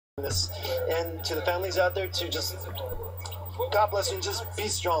this. And to the families out there, to just, God bless you, and just be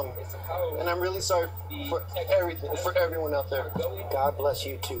strong. And I'm really sorry for everything, for everyone out there. God bless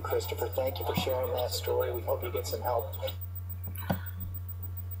you too, Christopher. Thank you for sharing that story. We hope you get some help.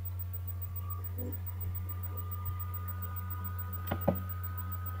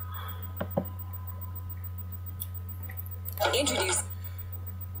 Introduce.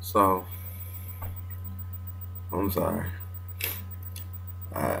 So, I'm sorry.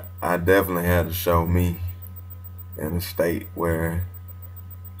 I definitely had to show me in a state where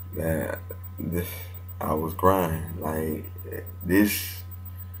I was crying. Like this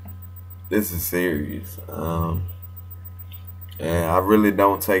is serious. And I really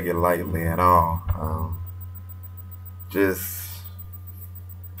don't take it lightly at all.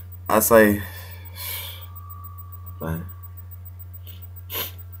 I say, man.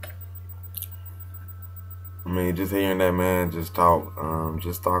 I mean, just hearing that man just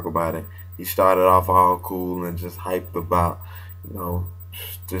talk about it. He started off all cool and just hyped about,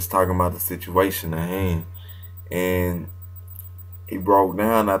 just talking about the situation at hand. And he broke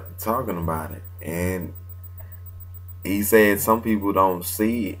down after talking about it. And he said some people don't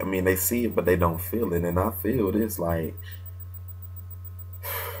see it. I mean, they see it, but they don't feel it. And I feel this, like,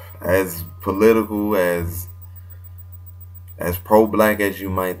 as political, as pro-black as you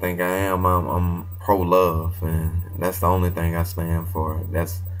might think I am, I'm pro-love, and that's the only thing I stand for.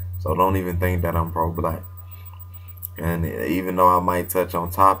 So don't even think that I'm pro-black. And even though I might touch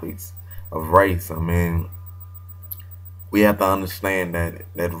on topics of race, I mean, we have to understand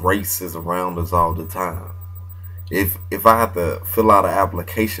that race is around us all the time. If I have to fill out an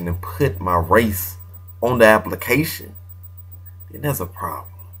application and put my race on the application, then that's a problem.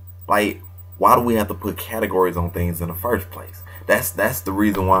 Like, why do we have to put categories on things in the first place? That's the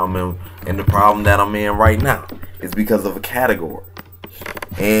reason why I'm in the problem that I'm in right now. It's because of a category.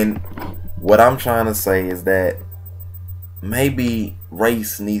 And what I'm trying to say is that maybe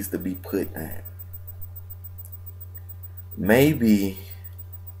race needs to be put down. Maybe,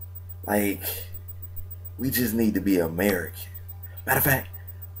 like, we just need to be American. Matter of fact,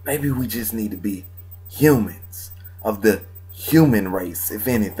 maybe we just need to be humans of the human race, if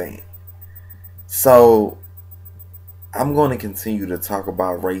anything. So I'm going to continue to talk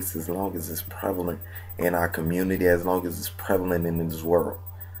about race as long as it's prevalent in our community, as long as it's prevalent in this world.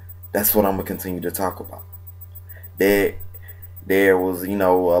 That's what I'm going to continue to talk about. There was, a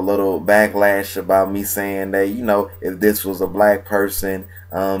little backlash about me saying that, if this was a black person,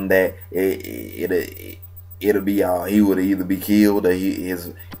 that it'll be he would either be killed or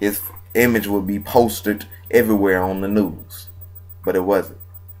his image would be posted everywhere on the news. But it wasn't.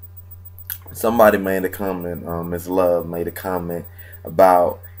 Somebody made a comment, Miss Love made a comment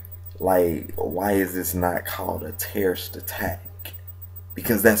about, like, why is this not called a terrorist attack?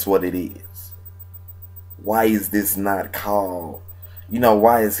 Because that's what it is. Why is this not called,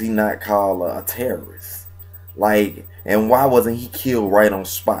 why is he not called a terrorist? Like, and why wasn't he killed right on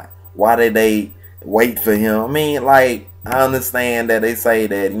spot? Why did they wait for him? I mean, like, I understand that they say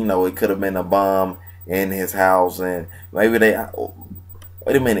that, it could have been a bomb in his house, and maybe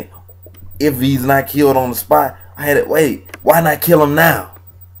wait a minute. If he's not killed on the spot, why not kill him now?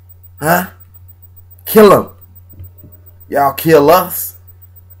 Huh? Kill him. Y'all kill us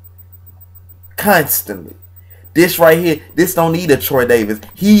constantly. This right here, this don't need a Troy Davis.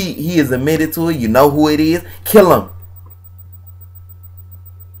 He is admitted to it. You know who it is. Kill him.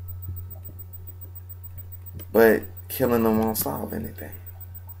 But killing them won't solve anything.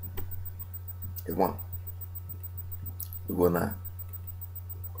 It won't. It will not.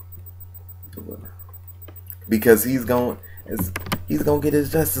 It will not. Because he's gonna get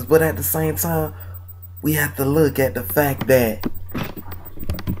his justice. But at the same time, we have to look at the fact that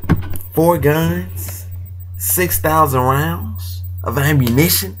 4 guns, 6,000 rounds of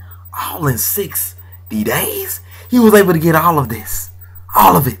ammunition, all in 60 days. He was able to get all of this,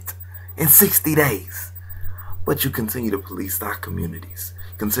 all of it, in 60 days. But you continue to police our communities.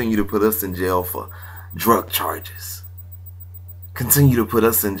 Continue to put us in jail for drug charges. Continue to put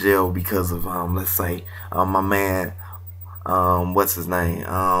us in jail because of, let's say, my man, what's his name?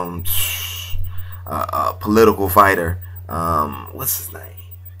 A political fighter, what's his name?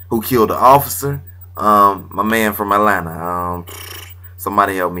 Who killed the officer? My man from Atlanta.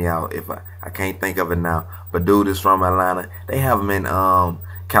 Somebody help me out if I can't think of it now. But dude is from Atlanta. They have him in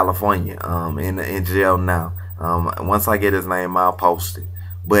California, in jail now. Once I get his name, I'll post it.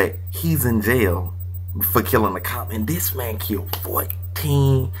 But he's in jail for killing a cop, and this man killed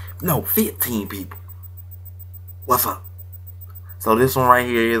 15 people. What's up? So this one right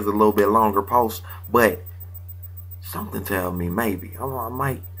here is a little bit longer post, but something tell me maybe I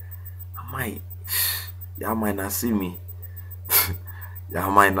y'all might not see me.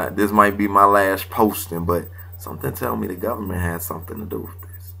 Y'all might not, this might be my last posting, but something tell me the government has something to do with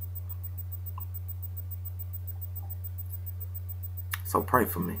this. So pray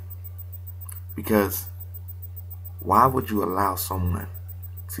for me. Because why would you allow someone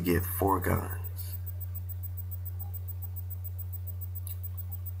to get 4 guns,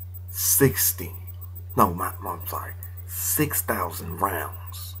 6,000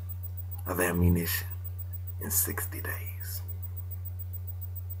 rounds of ammunition in 60 days?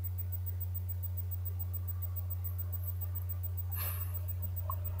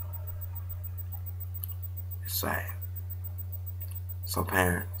 It's sad. So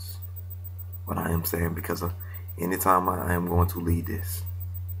parents, what I am saying, because of anytime I am going to lead this,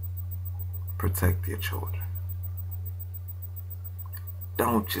 protect your children.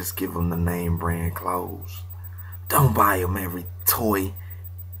 Don't just give them the name brand clothes. Don't buy them every toy.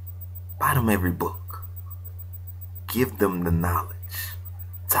 Buy them every book. Give them the knowledge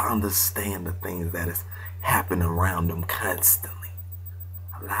to understand the things that is happening around them constantly.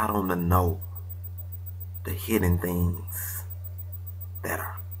 Allow them to know the hidden things that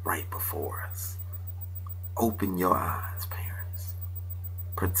are right before us. Open your eyes, parents.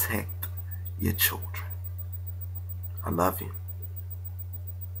 Protect your children. I love you.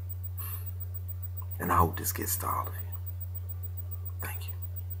 And I hope this gets to all of you. Thank you.